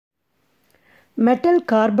metal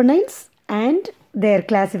carbonyls and their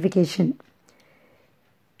classification.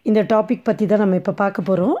 இந்த topic பற்றி தான் நம்ம இப்போ பார்க்க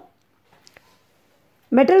போகிறோம்.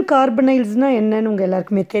 மெட்டல் கார்பனைல்ஸ்னால் என்னன்னு உங்கள்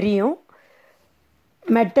எல்லாருக்குமே தெரியும்.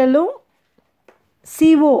 மெட்டலும்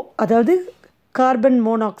CO, அதாவது கார்பன்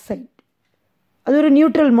மோனாக்சைடு, அது ஒரு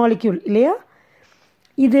நியூட்ரல் மாலிக்யூல் இல்லையா?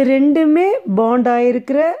 இது ரெண்டுமே பாண்ட்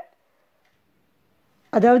ஆகிருக்கிற,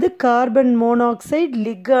 அதாவது கார்பன் மோனாக்சைடு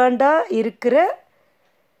லிகாண்டாக இருக்கிற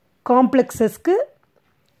காம்ப்ளெக்ஸஸ்க்கு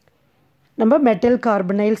நம்ம மெட்டல்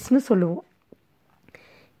கார்பனைல்ஸ்னு சொல்லுவோம்.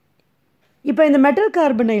 இப்போ இந்த மெட்டல்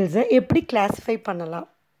கார்பனைல்ஸை எப்படி கிளாஸிஃபை பண்ணலாம்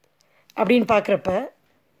அப்படின்னு பார்க்குறப்ப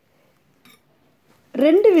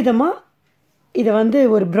ரெண்டு விதமாக இதை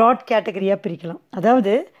ஒரு ப்ராட் கேட்டகரியாக பிரிக்கலாம்.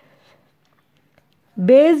 அதாவது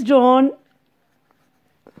based on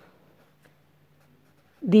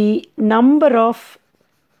the number of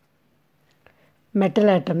metal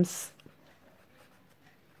atoms,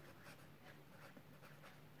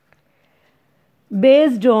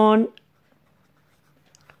 based on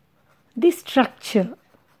the structure,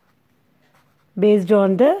 based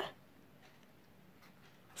on the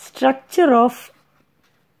structure of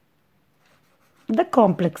the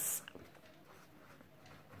complex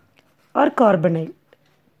or carbonyl.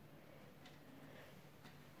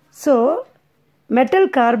 So metal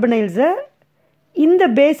carbonyls இந்த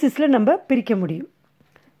பேசிஸில் நம்ம பிரிக்க முடியும்.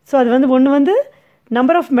 ஸோ அது ஒன்று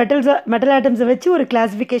நம்பர் ஆஃப் மெட்டல் ஆட்டம்ஸை வச்சு ஒரு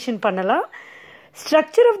கிளாஸிஃபிகேஷன் பண்ணலாம்,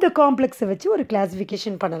 ஸ்ட்ரக்சர் ஆஃப் த காம்ப்ளெக்ஸை வச்சு ஒரு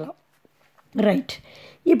கிளாஸிஃபிகேஷன் பண்ணலாம். ரைட்,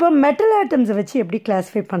 இப்போ மெட்டல் ஆட்டம்ஸை வச்சு எப்படி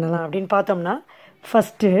கிளாஸிஃபை பண்ணலாம் அப்படின்னு பார்த்தோம்னா,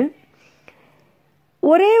 ஃபஸ்ட்டு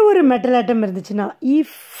ஒரே ஒரு மெட்டல் ஆட்டம் இருந்துச்சுன்னா,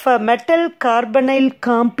 if a metal carbonyl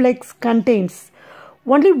complex contains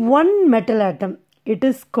only one metal atom, it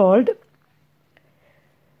is called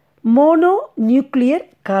mono nuclear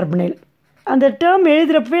carbonyl. அந்த டேர்ம்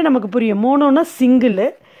எழுதுகிறப்பவே நமக்கு புரியும். மோனோனா சிங்கிள்,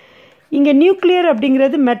 இங்கே நியூக்ளியர்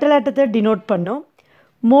அப்படிங்கிறது மெட்டல் ஆட்டத்தை டினோட் பண்ணும்.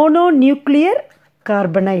 மோனோ நியூக்ளியர்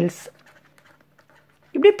கார்பனைல்ஸ்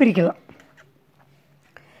இப்படி பிரிக்கலாம்.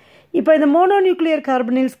 இப்போ இந்த மோனோ நியூக்ளியர்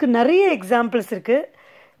கார்பனைல்ஸ்க்கு நிறைய எக்ஸாம்பிள்ஸ் இருக்குது.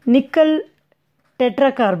 Nickel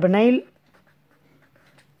tetra carbonyl,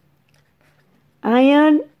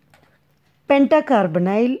 iron பென்டா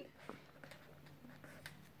carbonyl,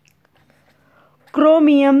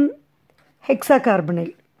 chromium ஹெக்ஸாகார்பனைல்.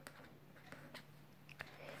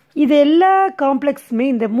 இது எல்லா காம்ப்ளெக்ஸுமே,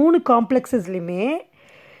 இந்த மூணு காம்ப்ளெக்ஸஸ்லையுமே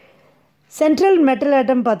சென்ட்ரல் மெட்டல்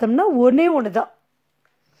ஆட்டம் பார்த்தோம்னா ஒன்று தான்.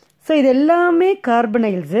 ஸோ இது எல்லாமே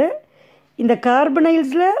கார்பனைல்ஸு. இந்த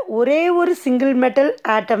கார்பனைல்ஸில் ஒரே ஒரு சிங்கிள் மெட்டல்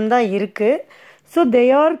ஆட்டம் தான் இருக்குது. So they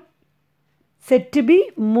are set to be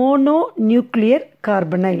mono nuclear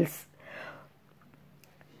கார்பனைல்ஸ்.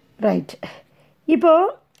 Right,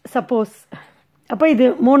 இப்போது சப்போஸ் அப்போ இது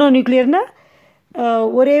மோனோ நியூக்ளியர்னால்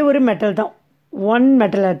ஒரே ஒரு மெட்டல் தான், ஒன்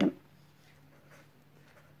மெட்டல் ஆட்டம்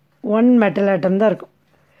தான் இருக்கும்.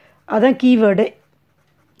 அதான் keyword.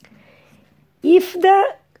 If the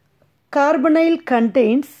carbonyl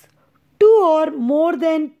contains 2 or more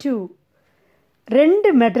than 2, ரெண்டு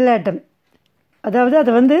மெட்டல் ஆட்டம், அதாவது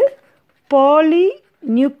அதை பாலி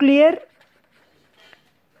நியூக்ளியர்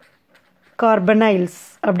கார்பனைல்ஸ்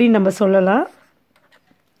அப்படின்னு நம்ம சொல்லலாம்.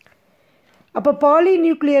 அப்போ poly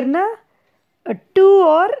நியூக்ளியர்னால் 2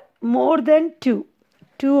 or more than 2,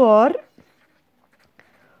 2 or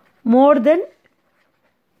more than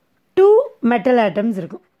 2 metal atoms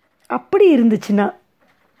இருக்கும். அப்படி இருந்துச்சுன்னா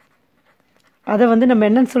அதை நம்ம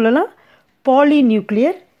என்னன்னு சொல்லலாம்? பாலி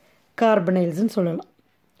நியூக்ளியர் கார்பனைல்ஸ்ன்னு சொல்லலாம்.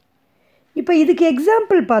 இப்போ இதுக்கு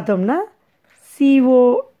எக்ஸாம்பிள் பார்த்தோம்னா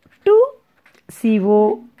CO2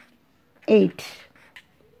 CO8,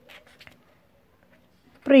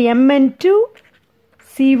 அப்புறம் Mn2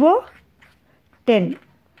 CO10,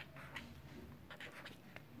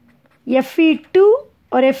 Fe2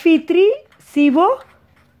 or Fe3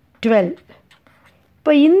 CO12.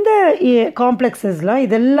 இப்போ இந்த காம்ப்ளெக்ஸஸ்லாம்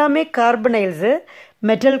இதெல்லாமே கார்பனைல்ஸு,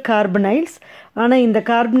 மெட்டல் கார்பனைல்ஸ். ஆனால் இந்த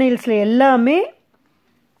கார்பனைல்ஸில் எல்லாமே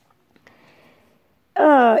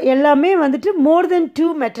மோர் தென் 2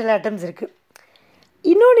 மெட்டல் ஆட்டம்ஸ் இருக்குது.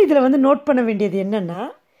 இன்னொன்று இதில் நோட் பண்ண வேண்டியது என்னென்னா,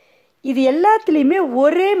 இது எல்லாத்துலேயுமே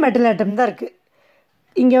ஒரே மெட்டல் ஆட்டம் தான் இருக்குது.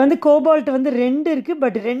 இங்கே கோபால்ட் 2 இருக்குது,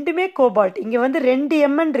 பட் ரெண்டுமே கோபால்ட். இங்கே 2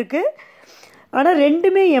 Mn இருக்குது, ஆனால்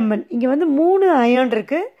ரெண்டுமே Mn. இங்கே 3 அயன்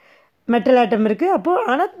இருக்குது, மெட்டல் ஆட்டம் இருக்குது. அப்போது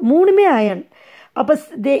ஆனால் 3மே அயன். அப்போ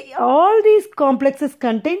all these complexes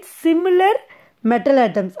contain similar metal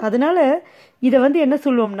atoms. அதனால் இதை என்ன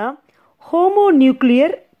சொல்லுவோம்னா ஹோமோ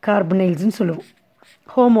நியூக்ளியர் கார்பனைல்ஸ்ன்னு சொல்லுவோம்.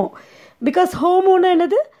 ஹோமோ, பிகாஸ் ஹோமோன்னா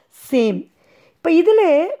என்னது? சேம். இப்போ இதில்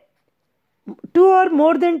 2 or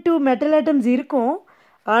more than 2 metal atoms இருக்கும்,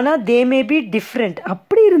 ஆனால் தே மே பி டிஃப்ரெண்ட்.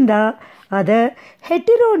 அப்படி இருந்தால் அதை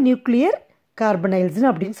ஹெட்டிரோ நியூக்ளியர் கார்பனைல்ஸ்னு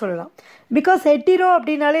அப்படின்னு சொல்லலாம். பிகாஸ் ஹெட்டிரோ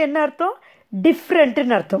அப்படின்னாலே என்ன அர்த்தம்?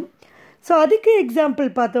 டிஃப்ரெண்ட்டுன்னு அர்த்தம். ஸோ அதுக்கு எக்ஸாம்பிள்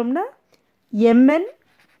பார்த்தோம்னா Mn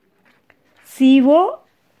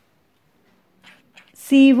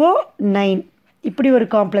CO9 இப்படி ஒரு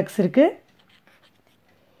காம்ப்ளெக்ஸ் இருக்குது.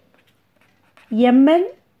 Mn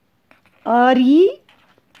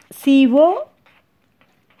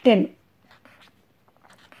ReCO10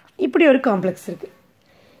 இப்படி ஒரு காம்ப்ளெக்ஸ் இருக்குது.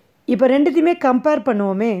 இப்போ ரெண்டுத்தையுமே கம்பேர்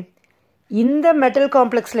பண்ணுவோமே. இந்த மெட்டல்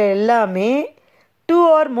காம்ப்ளெக்ஸில் எல்லாமே 2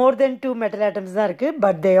 or more than 2 metal atoms தான் இருக்குது.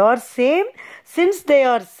 But they are same. Since they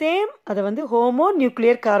are same அதை வந்து ஹோமோ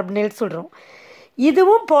நியூக்ளியர் கார்பனைல்ஸ் சொல்கிறோம்.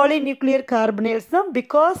 இதுவும் பாலிநியூக்ளியர் கார்பனைல்ஸ் தான்.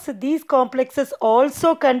 Because these complexes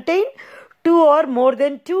also contain 2 or more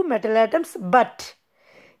than 2 metal atoms. But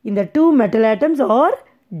இந்த 2 மெட்டல் ஆட்டம்ஸ் ஆர்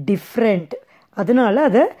டிஃப்ரெண்ட். அதனால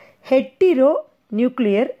அதை ஹெட்டிரோ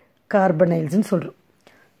நியூக்ளியர் கார்பனைல்ஸ்னு சொல்கிறோம்.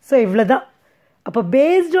 ஸோ இவ்வளோ தான். அப்போ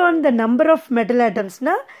based on the number of metal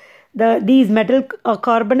ஆட்டம்ஸ்னா these metal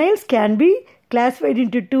carbonyls can be classified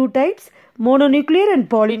into 2 types, mononuclear and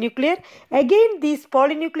polynuclear. Again, these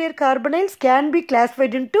polynuclear carbonyls can be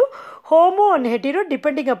classified into homo and hetero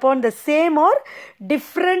depending upon the same or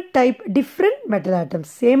different metal atoms.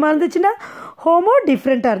 Same இருந்துச்சுன்னா homo,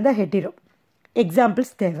 different இருந்தால் hetero.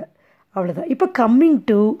 Examples தேவை. அவ்வளோதான். இப்போ coming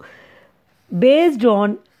to based on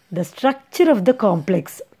the structure of the complex.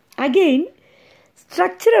 Again,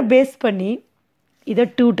 structure base பண்ணி இதை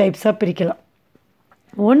 2 டைப்ஸாக பிரிக்கலாம்.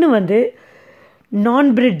 ஒன்று வந்து நான்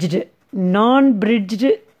பிரிட்ஜ்டு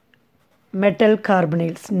மெட்டல்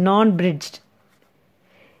கார்பனைல்ஸ், நான் பிரிட்ஜ்டு.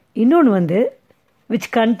 இன்னொன்று வந்து which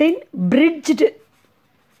contain bridged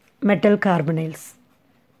metal கார்பனைல்ஸ்,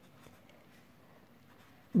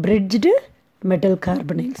 bridged metal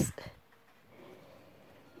கார்பனைல்ஸ்.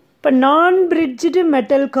 இப்போ நான் பிரிட்ஜ்டு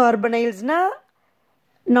மெட்டல் கார்பனைல்ஸ்னால்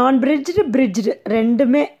நான் பிரிட்ஜ்டு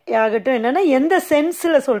ரெண்டுமே ஆகட்டும். என்னென்னா எந்த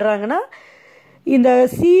சென்ஸில் சொல்கிறாங்கன்னா இந்த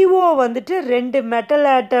CO வந்துட்டு 2 மெட்டல்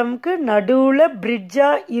ஆட்டம்க்கு நடுவில்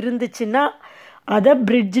பிரிட்ஜாக இருந்துச்சுன்னா அதை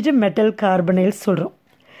பிரிட்ஜ்டு மெட்டல் கார்பனைல்ஸ் சொல்கிறோம்.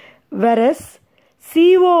 வெரஸ்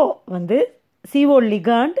CO வந்து CO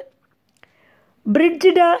லிகாண்ட்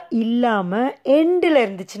பிரிட்ஜாக இல்லாமல் எண்டில்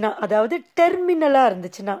இருந்துச்சுன்னா, அதாவது டெர்மினலாக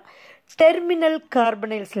இருந்துச்சுன்னா, டெர்மினல்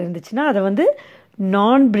கார்பனைல்ஸில் இருந்துச்சுன்னா அதை வந்து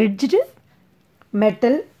நான் பிரிட்ஜ்டு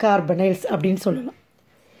மெட்டல் கார்பனைல்ஸ் அப்படின்னு சொல்லலாம்.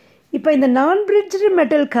 இப்போ இந்த நான் பிரிட்ஜ்டு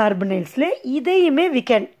மெட்டல் கார்பனைல்ஸில் இதையுமே we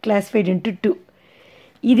can classify into 2.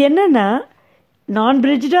 இது என்னென்னா நான்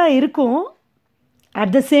பிரிட்ஜாக இருக்கும்,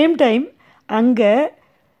 அட் த சேம் டைம் அங்கே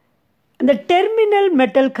அந்த டெர்மினல்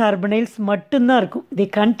மெட்டல் கார்பனைல்ஸ் மட்டும்தான் இருக்கும். they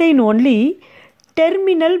contain only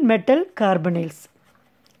terminal metal carbonyls.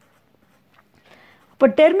 இப்போ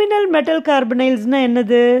டெர்மினல் மெட்டல் கார்பனைல்ஸ்னால்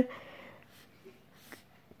என்னது?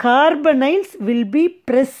 கார்பனைல்ஸ் will be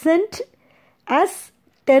present as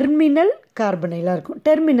terminal கார்பனைலாக இருக்கும்.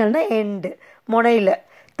 டெர்மினல்னால் எண்டு, முனையில்.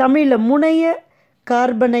 தமிழில் முனைய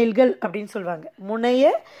கார்பனைல்கள் அப்படின்னு சொல்லுவாங்க. முனைய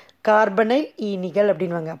கார்பனைல் ஈனிகள்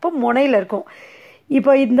அப்படின்வாங்க. அப்போ முனையில் இருக்கும்.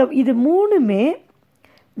 இப்போ இது மூணுமே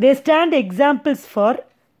தே ஸ்டாண்ட் எக்ஸாம்பிள்ஸ் ஃபார்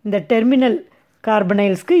இந்த டெர்மினல்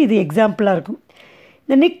கார்பனைல்ஸ்க்கு இது எக்ஸாம்பிளாக இருக்கும்.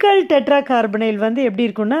 இந்த நிக்கல் டெட்ரா கார்பனைல் வந்து எப்படி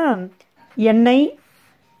இருக்குன்னா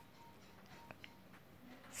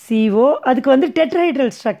NiCO, அதுக்கு வந்து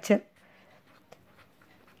டெட்ராஹைட்ரல் ஸ்ட்ரக்சர்,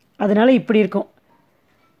 அதனால் இப்படி இருக்கும்.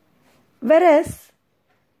 வெரஸ்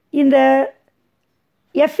இந்த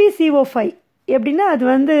FeCO5 எப்படின்னா அது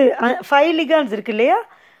வந்து 5 லிகான்ஸ் இருக்கு இல்லையா,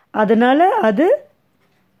 அதனால் அது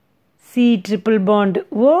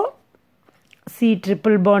C∧O,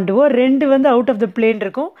 C∧O 2 வந்து அவுட் ஆஃப் த பிளேன்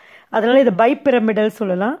இருக்கும். அதனால் இதை பைபிரமிடல்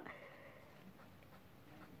சொல்லலாம்.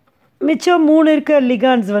 மிச்சம் 3 இருக்க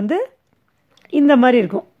லிகான்ஸ் வந்து இந்த மாதிரி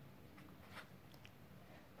இருக்கும்.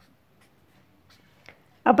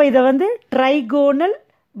 அப்போ இதை வந்து ட்ரைகோனல்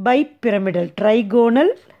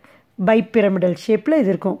பைபிரமிடல் ஷேப்பில்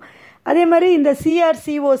இது இருக்கும். அதே மாதிரி இந்த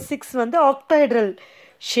CrCO6 வந்து ஆக்டாஹைட்ரல்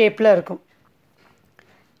ஷேப்பில் இருக்கும்.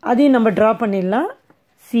 அதையும் நம்ம ட்ரா பண்ணிடலாம்.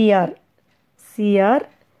 CR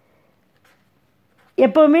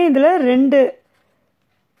எப்போவுமே இதில் 2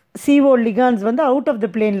 CO லிகான்ஸ் வந்து அவுட் ஆஃப் த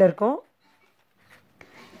பிளேனில் இருக்கும்.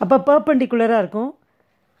 அப்போ பர்பெண்டிகுலராக இருக்கும்.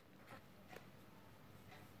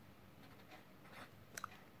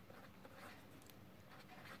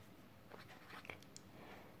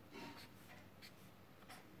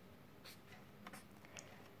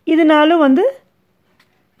 இதனாலும் வந்து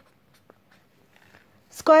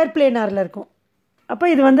ஸ்கொயர் பிளேனாரில் இருக்கும். அப்போ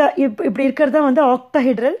இது வந்து இப்படி இருக்கிறது தான் வந்து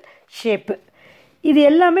ஆக்டாஹைட்ரல் ஷேப்பு. இது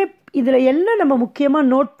எல்லாமே இதில் எல்லாம் நம்ம முக்கியமாக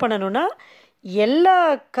நோட் பண்ணணும்னா எல்லா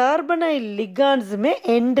கார்பனைல் லிகான்ஸுமே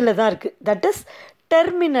எண்டில் தான் இருக்குது. தட் இஸ்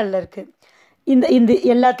டெர்மினலில் இருக்குது இந்த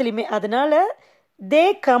எல்லாத்துலேயுமே. அதனால் they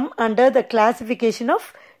come under the classification of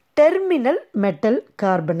terminal metal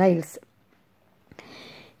carbonyls.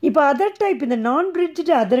 இப்போ அதர் டைப், இந்த நான்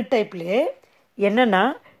பிரிட்ஜ்டு அதர் டைப்லேயே என்னென்னா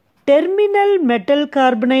டெர்மினல் மெட்டல்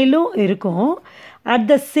கார்பனைலும் இருக்கும், at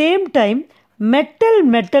the same time metal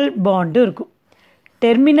metal பாண்டும் இருக்கும்.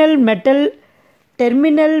 டெர்மினல்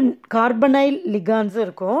கார்பனைல் லிகான்ஸும்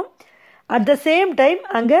இருக்கும், அட் த சேம் டைம்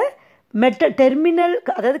அங்கே டெர்மினல்,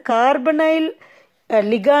 அதாவது கார்பனைல்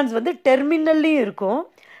லிகான்ஸ் வந்து டெர்மினல்லையும் இருக்கும்,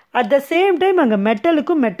 அட் த சேம் டைம் அங்கே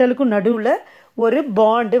மெட்டலுக்கும் நடுவில் ஒரு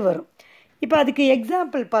பாண்டு வரும். இப்போ அதுக்கு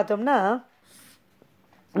எக்ஸாம்பிள் பார்த்தோம்னா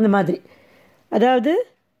இந்த மாதிரி, அதாவது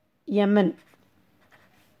எம்என்,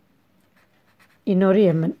 இன்னொரு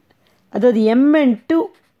எம்என், அதாவது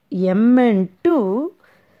Mn2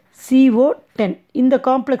 CO10, இந்த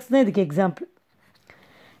காம்ப்ளெக்ஸ் தான் இதுக்கு எக்ஸாம்பிள்.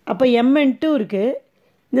 அப்போ Mn2 இருக்குது,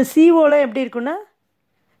 இந்த சிஓலாம் எப்படி இருக்குன்னா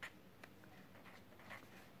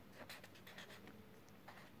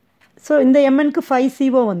ஸோ இந்த எம்என்க்கு 5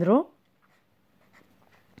 CO வந்துடும்.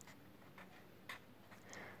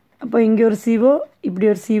 அப்போ இங்கே ஒரு CO, இப்படி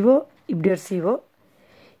ஒரு CO, இப்படி ஒரு CO.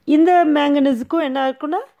 இந்த மேங்கனஸுக்கும் என்ன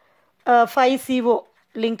இருக்குன்னா 5 CO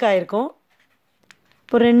லிங்க் ஆகிருக்கும்.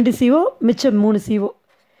 இப்போ 2 CO, மிச்சம் 3 CO.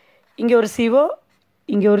 இங்கே ஒரு CO,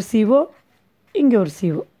 இங்கே ஒரு CO, இங்கே ஒரு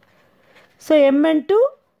CO. ஸோ Mn2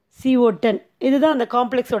 CO10 இதுதான் அந்த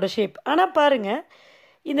காம்ப்ளெக்ஸோட ஷேப். ஆனால் பாருங்கள்,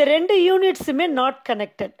 இந்த 2 யூனிட்ஸுமே நாட்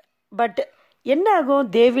கனெக்டட், பட் என்ன ஆகும்,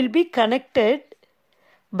 they will be connected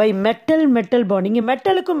by metal bond. இங்கே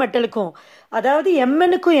மெட்டலுக்கும் அதாவது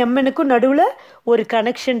எம்எனுக்கும் நடுவில் ஒரு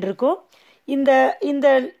கனெக்ஷன் இருக்கும். இந்த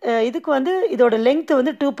இதுக்கு வந்து இதோட லெங்க்த்து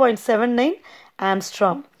வந்து 2.79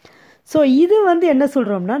 ஆம்ஸ்ட்ராங். ஸோ இது வந்து என்ன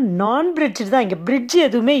சொல்கிறோம்னா நான் பிரிட்ஜ் தான், இங்கே பிரிட்ஜ்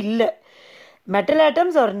எதுவுமே இல்லை. Metal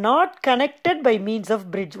atoms R not connected by means of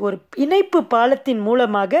bridge. ஒரு இணைப்பு பாலத்தின்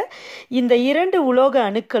மூலமாக இந்த 2 உலோக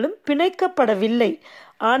அணுக்களும் பிணைக்கப்படவில்லை.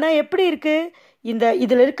 ஆனால் எப்படி இருக்குது,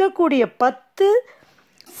 இதில் இருக்கக்கூடிய 10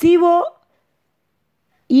 CO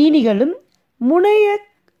ஈனிகளும் முனைய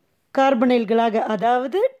கார்பனைல்களாக,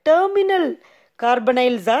 அதாவது டெர்மினல்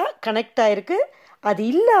கார்பனைல்ஸாக கனெக்ட் ஆகிருக்கு. அது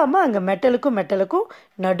இல்லாமல் அங்கே மெட்டலுக்கும்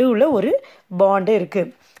நடுவில் ஒரு பாண்டு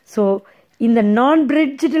இருக்குது. ஸோ இந்த நான்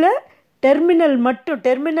பிரிட்ஜில் டெர்மினல்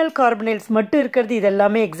கார்பனைல்ஸ் மட்டும் இருக்கிறது. இது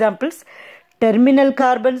எல்லாமே எக்ஸாம்பிள்ஸ். டெர்மினல்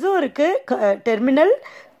கார்பன்ஸும் இருக்குது, டெர்மினல்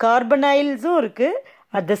கார்பனைல்ஸும் இருக்குது,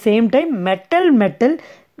 at the same time metal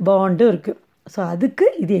பாண்டும் இருக்குது. ஸோ அதுக்கு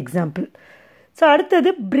இது எக்ஸாம்பிள். ஸோ அடுத்தது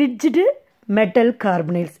பிரிட்ஜ்டு மெட்டல்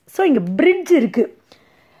கார்பனைல்ஸ். ஸோ இங்கே பிரிட்ஜ் இருக்குது.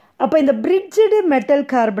 அப்போ இந்த பிரிட்ஜ்டு மெட்டல்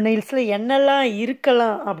கார்பனைல்ஸில் என்னெல்லாம்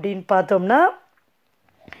இருக்கலாம் அப்படின்னு பார்த்தோம்னா,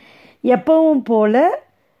 எப்பவும் போல்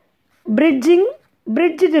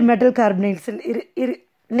பிரிட்ஜ்டு மெட்டல் கார்பனைல்ஸில்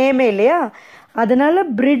நேமே இல்லையா, அதனால்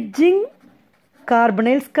பிரிட்ஜிங்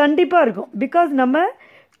கார்பனைல்ஸ் கண்டிப்பாக இருக்கும். பிகாஸ் நம்ம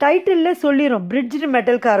டைட்டிலில் சொல்லிடும் பிரிட்ஜ்டு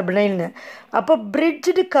மெட்டல் கார்பனைல்னு. அப்போ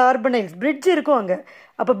பிரிட்ஜ்டு கார்பனைல்ஸ், பிரிட்ஜ் இருக்கும் அங்கே.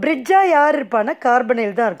 அப்போ பிரிட்ஜாக யார் இருப்பான்னா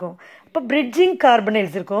கார்பனைல் தான் இருக்கும். அப்போ பிரிட்ஜிங்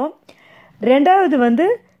கார்பனைல்ஸ் இருக்கும். ரெண்டாவது வந்து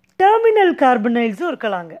டெர்மினல் கார்பனைல்ஸும்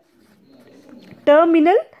இருக்கலாங்க,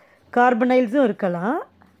 டெர்மினல் கார்பனைல்ஸும் இருக்கலாம்.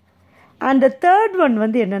 அண்ட் தேர்ட் ஒன்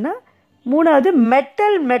வந்து என்னென்னா, மூணாவது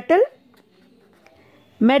மெட்டல்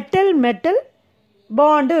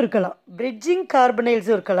பாண்டும் இருக்கலாம். பிரிட்ஜிங்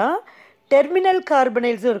கார்பனைல்ஸும் இருக்கலாம், டெர்மினல்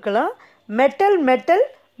கார்பனைல்ஸும் இருக்கலாம், மெட்டல்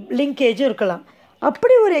லிங்கேஜும் இருக்கலாம்.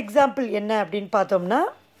 அப்படி ஒரு எக்ஸாம்பிள் என்ன அப்படின்னு பார்த்தோம்னா,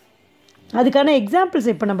 அதுக்கான எக்ஸாம்பிள்ஸ்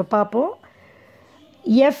இப்போ நம்ம பார்ப்போம்.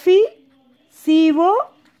 FeCO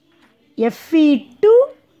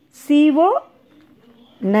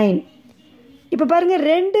Fe2CO9. இப்போ பாருங்கள்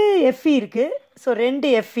 2 Fe இருக்குது. ஸோ 2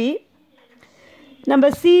 Fe, நம்ம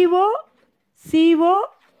CO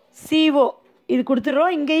இது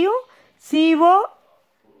கொடுத்துட்றோம். இங்கேயும் CO,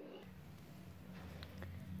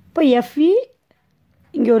 இப்போ Fe,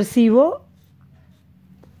 இங்கே ஒரு CO,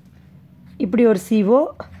 இப்படி ஒரு CO,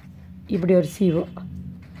 இப்படி ஒரு CO.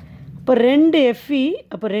 இப்போ 2 Fe,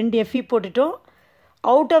 அப்போ 2 Fe போட்டுட்டோம்.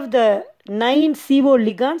 Out of the 9 CO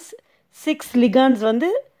ligands 6 ligands வந்து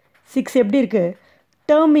 6 எப்படி இருக்குது,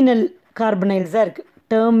 டெர்மினல் கார்பனைல்ஸாக இருக்குது,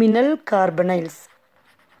 டெர்மினல் கார்பனைல்ஸ்.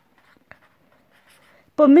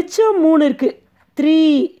 இப்போ மிச்சம் 3 இருக்குது, 3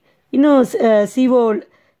 இன்னும் CO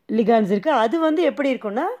லிகான்ஸ் இருக்குது. அது வந்து எப்படி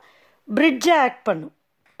இருக்குன்னா பிரிட்ஜாக ஆக்ட் பண்ணும்.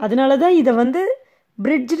 அதனால தான் இதை வந்து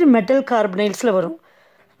பிரிட்ஜ்டு மெட்டல் கார்பனைல்ஸில் வரும்.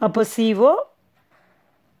 அப்போ CO,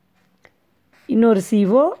 இன்னொரு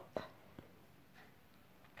CO,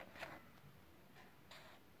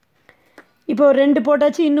 இப்போ 2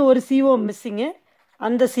 போட்டாச்சு, இன்னும் ஒரு CO மிஸ்ஸிங்கு.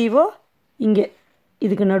 அந்த CO இங்கே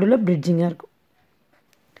இதுக்கு நடுவில் பிரிட்ஜிங்காக இருக்கும்.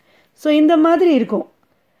 ஸோ இந்த மாதிரி இருக்கும்.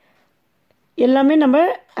 எல்லாமே நம்ம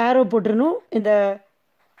ஆரோ போட்டுருணும். இந்த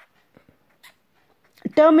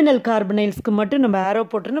டெர்மினல் கார்பனைல்ஸ்க்கு மட்டும் நம்ம ஆரோ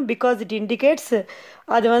போட்டுருணும், பிகாஸ் இட் இண்டிகேட்ஸ்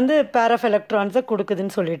அது வந்து பேர் ஆஃப் எலக்ட்ரான்ஸை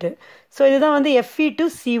கொடுக்குதுன்னு சொல்லிட்டு. ஸோ இதுதான் வந்து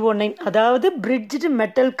Fe2CO9, அதாவது பிரிட்ஜ்டு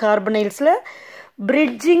மெட்டல் கார்பனைல்ஸில்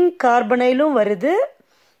பிரிட்ஜிங் கார்பனைலும்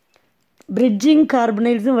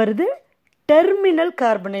வருது, டெர்மினல்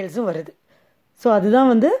கார்பனைல்ஸும் வருது. ஸோ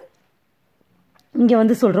அதுதான் வந்து இங்கே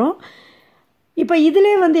வந்து சொல்கிறோம். இப்போ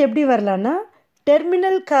இதிலே வந்து எப்படி வரலான்னா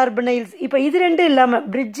டெர்மினல் கார்பனைல்ஸ், இப்போ இது ரெண்டும் இல்லாமல்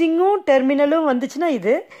பிரிட்ஜிங்கும் டெர்மினலும் வந்துச்சுன்னா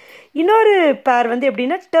இது இன்னொரு பேர் வந்து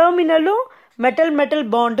எப்படின்னா டெர்மினலும் மெட்டல்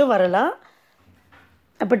பாண்டும் வரலாம்.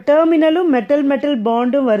 அப்போ டெர்மினலும் மெட்டல்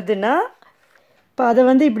பாண்டும் வருதுன்னா இப்போ அதை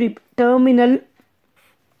வந்து இப்படி டெர்மினல்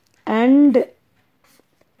அண்ட்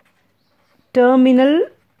டெர்மினல்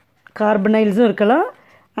கார்பனைல்ஸும் இருக்கலாம்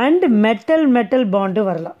அண்ட் மெட்டல் பாண்டும்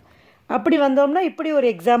வரலாம். அப்படி வந்தோம்னா இப்படி ஒரு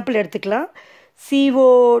எக்ஸாம்பிள் எடுத்துக்கலாம்.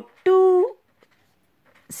 CO2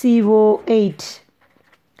 CO8.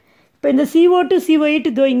 இப்போ இந்த CO2 CO8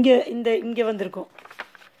 இதோ இங்கே வந்திருக்கும்,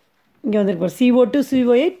 CO2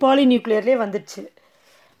 CO8 பாலிநியூக்ளியர்லேயே வந்துடுச்சு.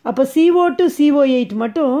 அப்போ CO2 CO8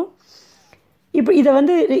 மட்டும் இப்போ இதை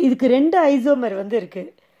வந்து இதுக்கு 2 ஐசோமர் வந்து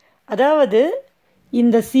இருக்குது. அதாவது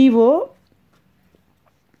இந்த CO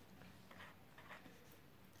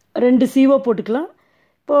 2 CO போட்டுக்கலாம்.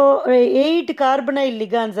 இப்போது 8 கார்பனைல்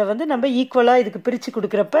லிகான்ஸை வந்து நம்ம ஈக்குவலாக இதுக்கு பிரித்து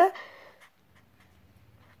கொடுக்குறப்ப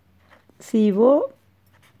CO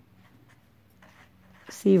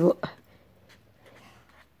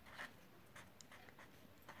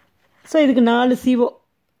ஸோ இதுக்கு 4 CO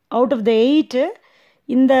அவுட் ஆஃப் த 8.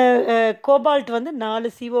 இந்த கோபால்ட் வந்து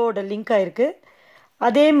 4 COவோட லிங்க் ஆகிருக்கு.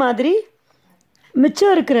 அதே மாதிரி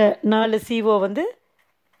மிச்சம் இருக்கிற 4 CO வந்து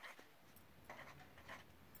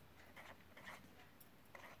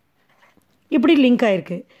இப்படி லிங்க்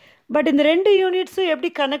ஆகிருக்கு. பட் இந்த 2 யூனிட்ஸும் எப்படி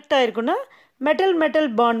கனெக்ட் ஆகிருக்குன்னா மெட்டல்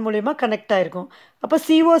பாண்ட் மூலிமா கனெக்ட் ஆகிருக்கும். அப்போ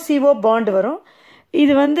CO பாண்ட் வரும்.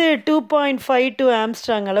 இது வந்து 2.52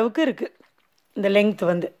 ஆம்ஸ்ட்ராங் அளவுக்கு இருக்குது. இந்த லெங்த்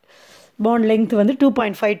வந்து பாண்ட் லெங்த் வந்து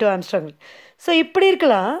 2.52 ஆம்ஸ்ட்ராங். ஸோ இப்படி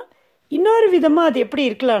இருக்கலாம். இன்னொரு விதமாக அது எப்படி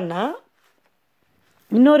இருக்கலாம்னா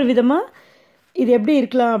இது எப்படி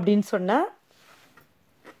இருக்கலாம் அப்படின்னு சொன்னால்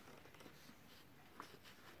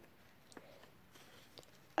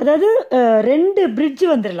அதாவது 2 பிரிட்ஜ்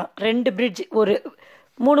வந்துடலாம். 2 பிரிட்ஜ் ஒரு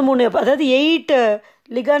 3 அதாவது 8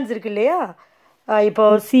 லிகான்ஸ் இருக்கு இல்லையா. இப்போ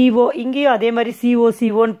CO இங்கேயும் அதே மாதிரி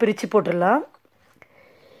COன்னு பிரித்து போட்டுடலாம்.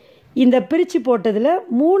 இந்த பிரித்து போட்டதில்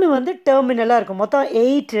 3 வந்து டெர்மினலாக இருக்கும். மொத்தம்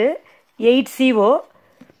 8 CO,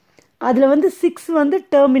 அதில் வந்து 6 வந்து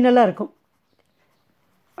டெர்மினலாக இருக்கும்.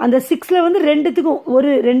 அந்த 6ல் வந்து 2த்துக்கும்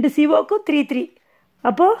 2 COக்கும் 3.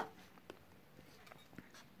 அப்போது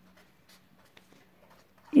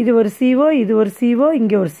இது ஒரு CO, இது ஒரு CO,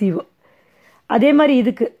 இங்கே ஒரு CO. அதே மாதிரி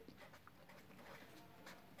இதுக்கு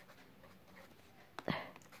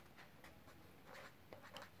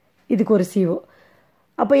ஒரு CO.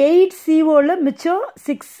 அப்போ 8 COவில் மிச்சம்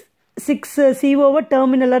 6 COவை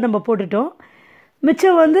டெர்மினலாக நம்ம போட்டுட்டோம்.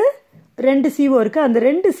 மிச்சம் வந்து 2 CO இருக்குது. அந்த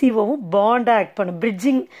 2 COவும் பாண்டாக ஆக்ட் பண்ணும்,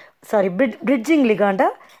 பிரிட்ஜிங்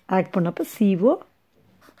லிகாண்டாக ஆக்ட் பண்ணும். அப்போ CO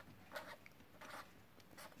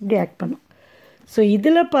இப்படி ஆக்ட் பண்ணும். ஸோ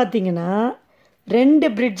இதில் பார்த்தீங்கன்னா 2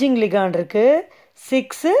 பிரிட்ஜிங் லிகாண்ட் இருக்குது,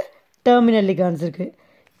 6 டெர்மினல் லிகாண்ட்ஸ் இருக்குது.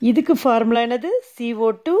 இதுக்கு ஃபார்முலா என்னது?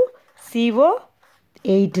 CO2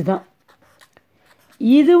 CO8 தான்.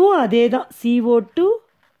 இதுவும் அதே தான், CO2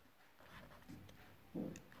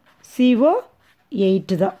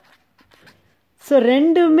 CO8 தான். ஸோ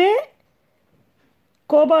ரெண்டுமே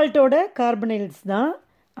கோபால்ட்டோட கார்பனைல்ஸ் தான்.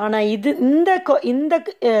 ஆனால் இந்த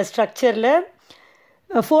ஸ்ட்ரக்சரில்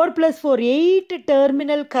 4+4 8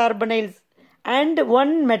 டெர்மினல் கார்பனைல்ஸ் அண்ட் 1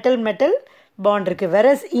 மெட்டல் பாண்ட் இருக்குது.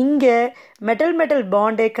 வெரஸ் இங்கே மெட்டல்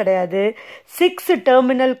பாண்டே கிடையாது. 6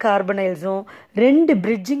 டெர்மினல் கார்பனைல்ஸும் 2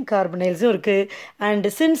 பிரிட்ஜிங் கார்பனைல்ஸும் இருக்குது. And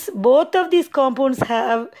since both of these compounds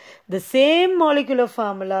have the same molecular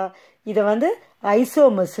formula, இதை வந்து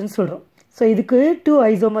ஐசோமர்ஸ்ன்னு சொல்கிறோம். ஸோ இதுக்கு 2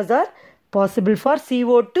 isomers R possible for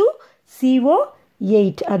CO2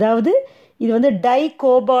 CO8. அதாவது இது வந்து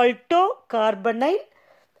டைகோபால்ட்டோ கார்பனைல்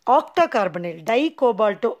ஆக்டா கார்பனைல்,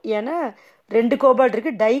 டைகோபால்ட்டோ. ஏன்னா 2 கோபால்ட்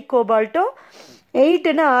இருக்குது, டைகோபால்ட்டோ.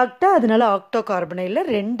 8னா ஆக்டா, அதனால ஆக்டோ கார்பனைலில்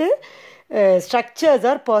 2 structures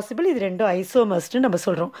are possible. இது 2 ஐசோமர்ஸ்னு நம்ம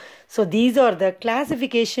சொல்கிறோம். So these are the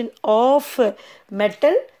classification of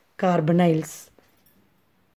metal கார்பனைல்ஸ்.